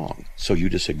is wrong. So you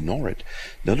just ignore it.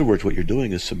 In other words, what you're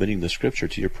doing is submitting the scripture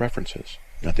to your preferences,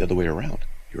 not the other way around.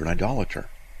 You're an idolater.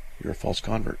 You're a false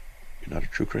convert. You're not a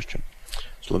true Christian.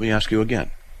 So let me ask you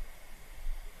again.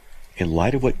 In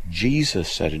light of what Jesus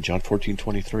said in John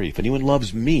 14:23, if anyone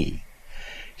loves me,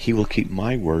 he will keep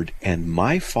my word, and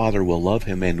my Father will love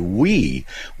him, and we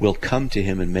will come to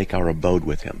him and make our abode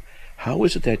with him. How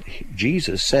is it that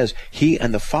Jesus says he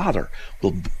and the Father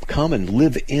will come and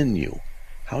live in you?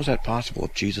 How is that possible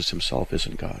if Jesus himself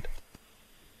isn't God?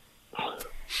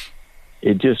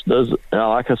 It just doesn't,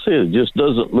 like I said, it just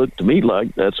doesn't look to me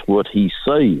like that's what he's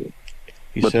saying.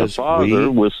 But the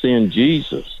Father will send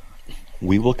Jesus.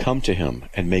 We will come to him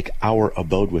and make our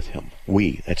abode with him.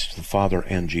 We, that's the Father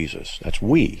and Jesus. That's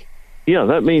we. Yeah,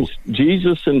 that means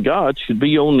Jesus and God should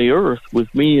be on the earth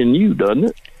with me and you, doesn't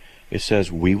it? It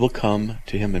says we will come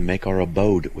to him and make our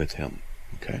abode with him.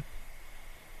 Okay?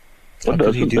 Well,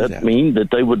 doesn't that mean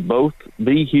that they would both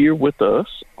be here with us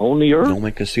on the earth? No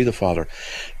man can see the Father.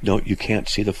 No, you can't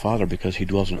see the Father because he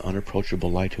dwells in unapproachable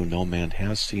light who no man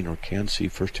has seen or can see,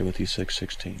 1 Timothy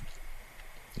 6:16.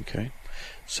 Okay?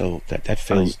 So that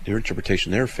fails. Their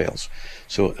interpretation there fails.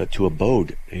 So to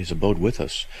abode, his abode with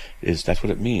us, that's what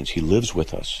it means. He lives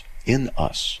with us, in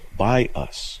us, by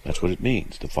us. That's what it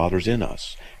means. The Father's in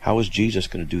us. How is Jesus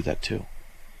going to do that too?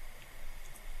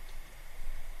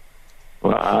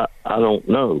 Well, I don't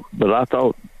know, but I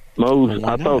thought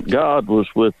thought God was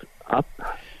with. I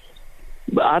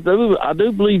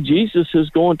do believe Jesus is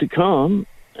going to come,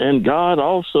 and God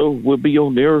also will be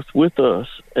on the earth with us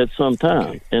at some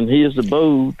time, and his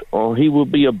abode, or he will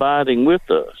be abiding with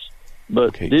us.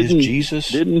 But is Jesus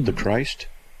the Christ?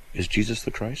 Is Jesus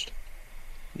the Christ?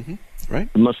 Mm-hmm.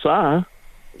 Right? The Messiah.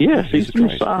 Yes, he's the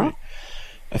Christ, Messiah. Right.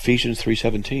 Ephesians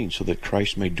 3:17, so that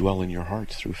Christ may dwell in your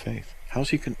hearts through faith. How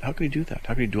can he do that?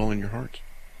 How can he dwell in your hearts?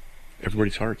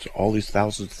 Everybody's hearts, all these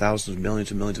thousands,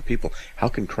 millions and millions of people. How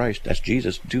can Christ, that's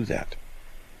Jesus, do that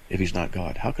if he's not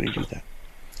God? How can he do that?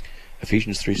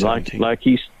 Ephesians 3:17.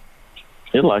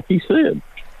 Like he said,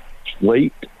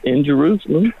 wait in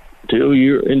Jerusalem till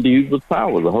you're endued with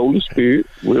power. The Holy Spirit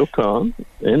will come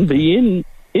and be in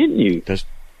you. That's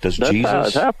Jesus, how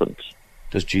it happens.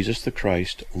 Does Jesus the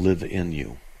Christ live in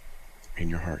you, in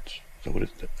your hearts? Is that what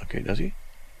it's, okay, does he?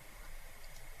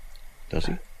 Does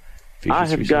he? Ephesians I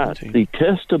have got the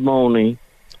testimony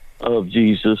of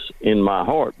Jesus in my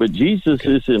heart, but Jesus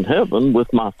is in heaven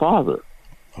with my Father.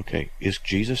 Okay, is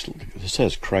Jesus, it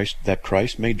says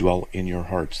Christ may dwell in your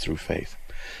hearts through faith.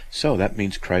 So that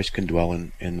means Christ can dwell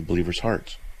in the believer's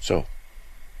hearts. So,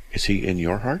 is he in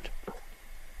your heart?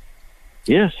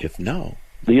 Yes. If no.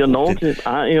 The anointed,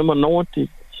 I am anointed.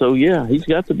 So yeah, he's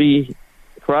got to be,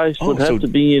 Christ would have to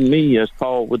be in me, as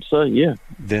Paul would say, yeah.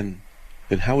 Then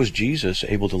how is Jesus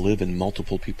able to live in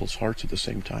multiple people's hearts at the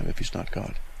same time if he's not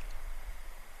God?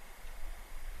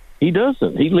 He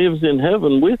doesn't. He lives in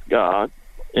heaven with God,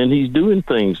 and he's doing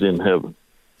things in heaven.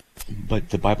 But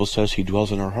the Bible says he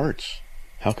dwells in our hearts.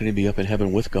 How can he be up in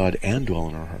heaven with God and dwell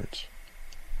in our hearts?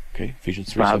 Okay,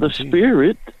 Ephesians 3:17. By the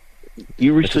Spirit.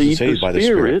 You receive the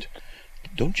Spirit.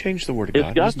 Don't change the word of God.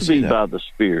 It's got to be by the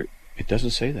Spirit. It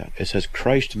doesn't say that. It says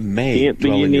Christ may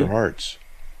dwell in your hearts.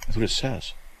 That's what it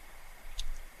says.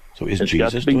 So is Jesus doing that?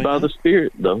 It's got to be by the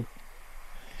Spirit, though.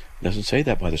 It doesn't say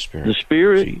that by the Spirit. The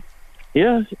Spirit,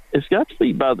 yeah, it's got to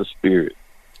be by the Spirit.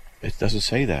 It doesn't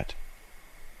say that.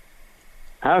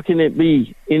 How can it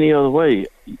be any other way?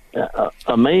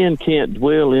 A man can't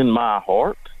dwell in my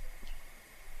heart.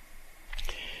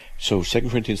 So 2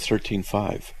 Corinthians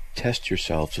 13:5, test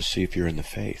yourselves to see if you're in the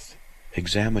faith.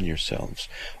 Examine yourselves.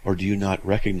 Or do you not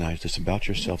recognize this about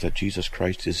yourself, that Jesus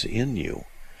Christ is in you,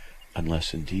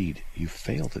 unless indeed you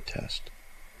fail the test?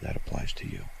 That applies to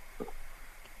you.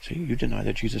 See, you deny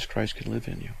that Jesus Christ can live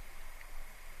in you.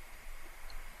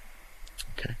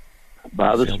 Okay.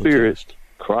 By the Spirit,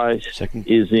 Christ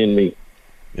is in me.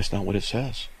 That's not what it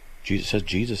says. Jesus says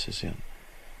Jesus is in.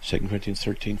 2 Corinthians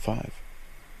 13:5.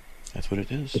 That's what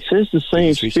it is. It says the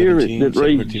same Spirit that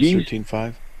raised Jesus.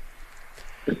 13:5.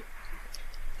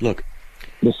 Look.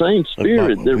 The same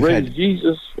Spirit that raised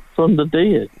Jesus from the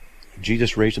dead.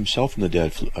 Jesus raised himself from the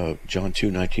dead. John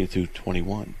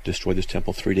 2:19-21. Destroy this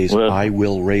temple 3 days. I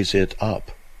will raise it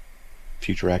up.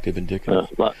 Future active indicative.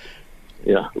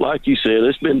 Like you said,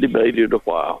 it's been debated a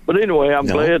while. But anyway, I'm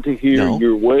glad to hear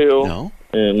you're well. No,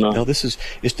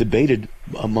 it's debated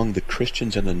among the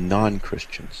Christians and the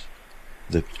non-Christians,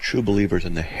 the true believers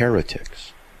and the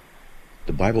heretics.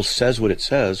 The Bible says what it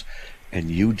says,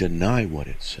 and you deny what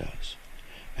it says.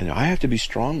 And I have to be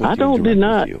strong with you. I don't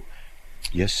deny. You.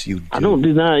 Yes, you do. I don't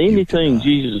deny anything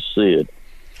Jesus said.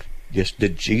 Yes,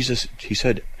 did Jesus, he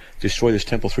said, destroy this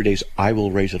temple 3 days, I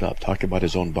will raise it up. Talked about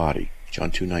his own body.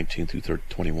 John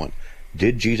 2:19-21.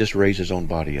 Did Jesus raise his own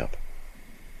body up?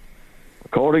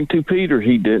 According to Peter,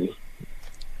 he didn't.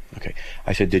 Okay.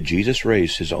 I said, did Jesus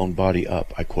raise his own body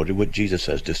up? I quoted what Jesus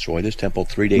says, destroy this temple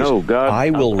 3 days. No, God. I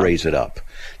will raise it up.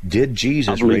 Did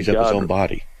Jesus raise up his own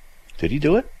body? Did he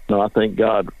do it? No, I think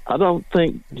God. I don't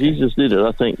think Jesus did it.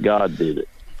 I think God did it.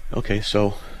 Okay,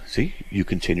 so, see, you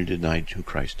continue to deny who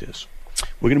Christ is.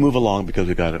 We're going to move along because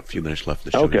we've got a few minutes left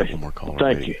of the show. Okay. We have one more caller.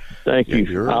 Thank you. Thank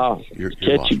you. I'll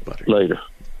catch you later.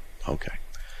 Okay.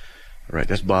 All right.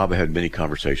 That's Bob. I had many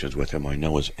conversations with him. I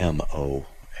know his M.O.,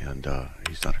 and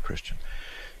he's not a Christian.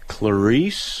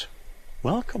 Clarice.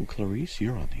 Welcome, Clarice.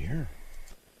 You're on the air.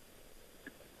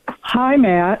 Hi,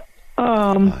 Matt.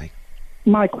 Hi.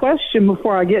 My question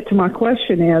before I get to my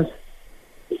question is,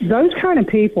 those kind of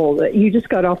people that you just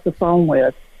got off the phone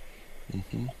with,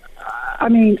 I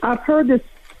mean, I've heard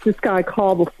this guy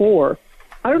call before.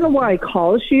 I don't know why he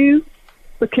calls you,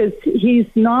 because he's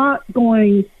not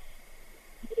going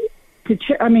to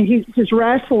his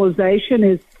rationalization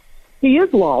is, he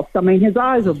is lost. I mean, his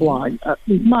eyes are blind.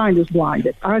 His mind is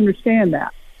blinded. I understand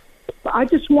that. But I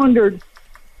just wondered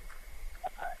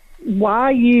why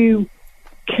you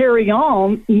carry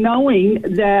on knowing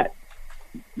that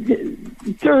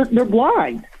they're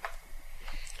blind.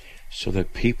 So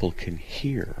that people can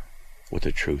hear what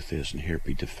the truth is and hear it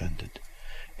be defended,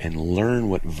 and learn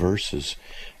what verses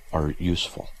are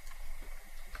useful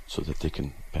so that they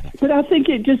can benefit. But I think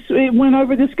it went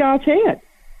over this guy's head.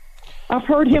 I've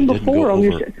heard him before on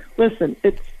your show. Listen,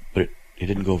 but it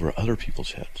didn't go over other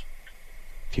people's heads.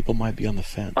 People might be on the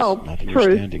fence, not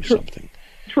understanding something.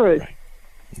 True. Right.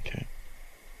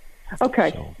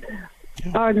 Okay. So,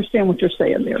 I understand what you're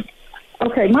saying there.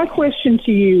 Okay, my question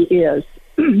to you is,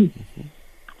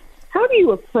 how do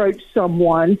you approach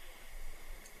someone,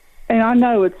 and I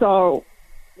know it's all,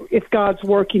 if God's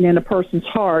working in a person's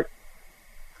heart,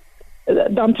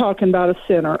 I'm talking about a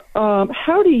sinner.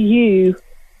 How do you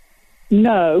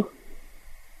know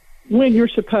when you're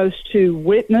supposed to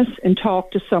witness and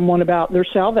talk to someone about their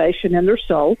salvation and their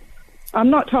soul? I'm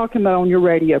not talking about on your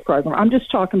radio program. I'm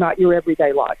just talking about your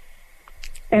everyday life.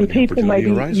 And people,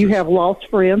 maybe you have lost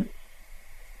friends.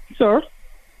 Sir?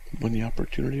 When the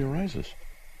opportunity arises.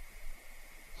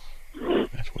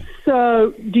 That's when.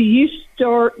 So do you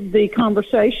start the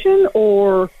conversation,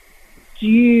 or do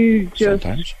you just...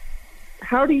 Sometimes.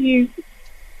 How do you...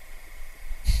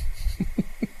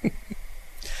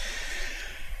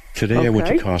 Today I went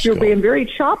to Costco. You're being very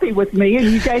choppy with me, and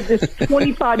you gave this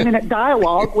 25-minute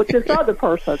dialogue with this other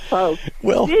person. So,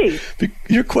 well,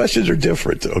 your questions are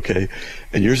different, okay?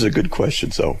 And yours is a good question,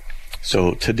 So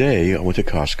today I went to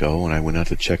Costco, and I went out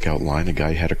to the checkout line. A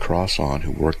guy had a cross on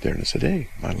who worked there, and I said, "Hey,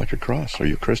 I like your cross. Are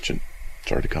you a Christian?"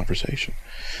 Started a conversation.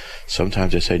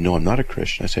 Sometimes I say, "No, I'm not a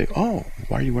Christian." I say, "Oh,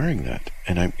 why are you wearing that?"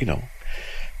 And I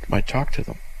might talk to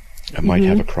them. I might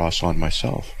have a cross on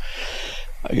myself.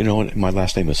 My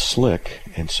last name is Slick,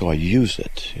 and so I use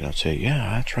it. Say,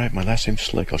 "Yeah, that's right, my last name's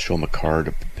Slick." I'll show them a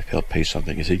card, they'll pay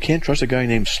something. He said, "You can't trust a guy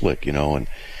named Slick," and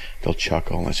they'll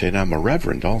chuckle. And I say, "And I'm a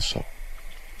reverend also."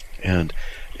 And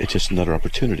it's just another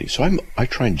opportunity. So I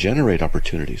try and generate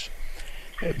opportunities.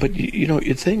 But,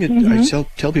 the thing that I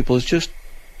tell people is just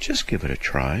give it a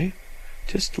try.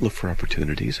 Just look for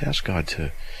opportunities. Ask God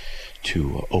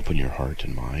to open your heart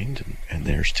and mind, and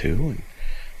theirs too, and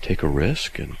take a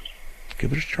risk and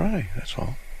give it a try. That's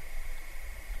all.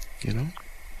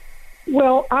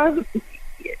 Well, I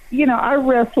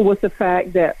wrestle with the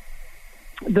fact that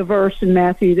the verse in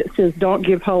Matthew that says, "Don't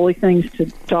give holy things to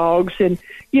dogs," and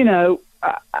who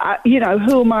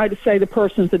am I to say the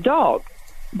person's a dog?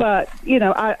 But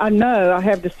I know I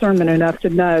have discernment enough to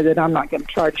know that I'm not going to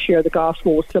try to share the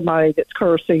gospel with somebody that's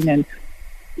cursing, and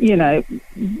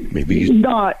maybe you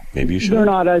should. They're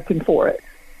not open for it.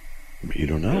 You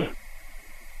don't know.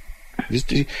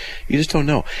 You just don't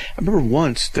know. I remember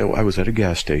once that I was at a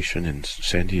gas station in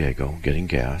San Diego getting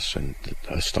gas, and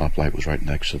a stoplight was right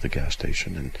next to the gas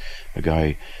station, and a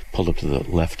guy pulled up to the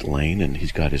left lane, and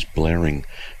he's got his blaring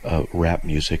rap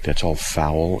music that's all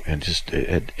foul and just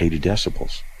at 80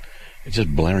 decibels. It's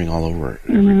just blaring all over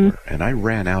everywhere. And I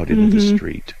ran out into the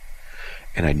street,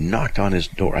 and I knocked on his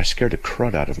door. I scared the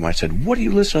crud out of him. I said, "What do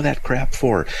you listen to that crap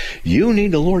for? You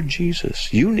need the Lord Jesus.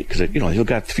 Because he'll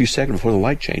got a few seconds before the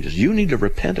light changes. You need to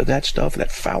repent of that stuff.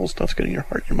 That foul stuff's getting in your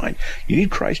heart and your mind. You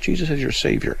need Christ Jesus as your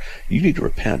Savior. You need to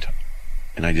repent."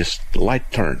 And the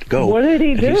light turned. Go. What did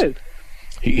he do?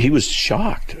 He was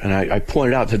shocked, and I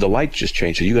pointed out that the light just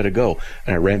changed, so you got to go.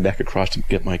 And I ran back across to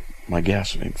get my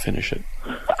gas and finish it.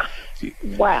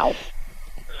 Wow.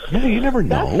 Yeah, you never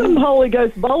know. That's some Holy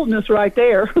Ghost boldness right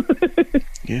there.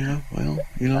 Yeah, well,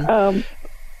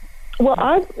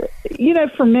 Well,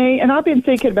 for me, and I've been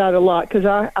thinking about it a lot because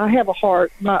I have a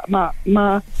heart. My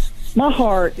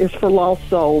heart is for lost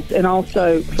souls and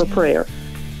also for prayer.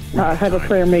 I have a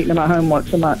prayer meeting in my home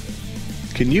once a month.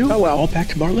 Can you call back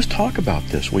tomorrow? Let's talk about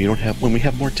this when we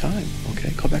have more time.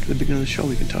 Okay, call back to the beginning of the show.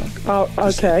 We can talk.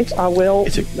 Okay, I will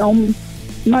on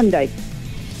Monday.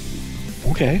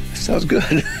 Okay, sounds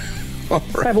good. All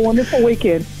right. Have a wonderful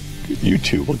weekend. You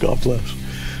too. Well, God bless.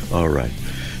 All right.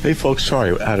 Hey, folks,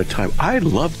 sorry, we're out of time. Would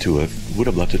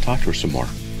have loved to talk to her some more.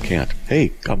 Can't.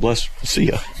 Hey, God bless. We'll see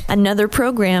ya. Another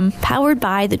program powered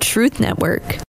by the Truth Network.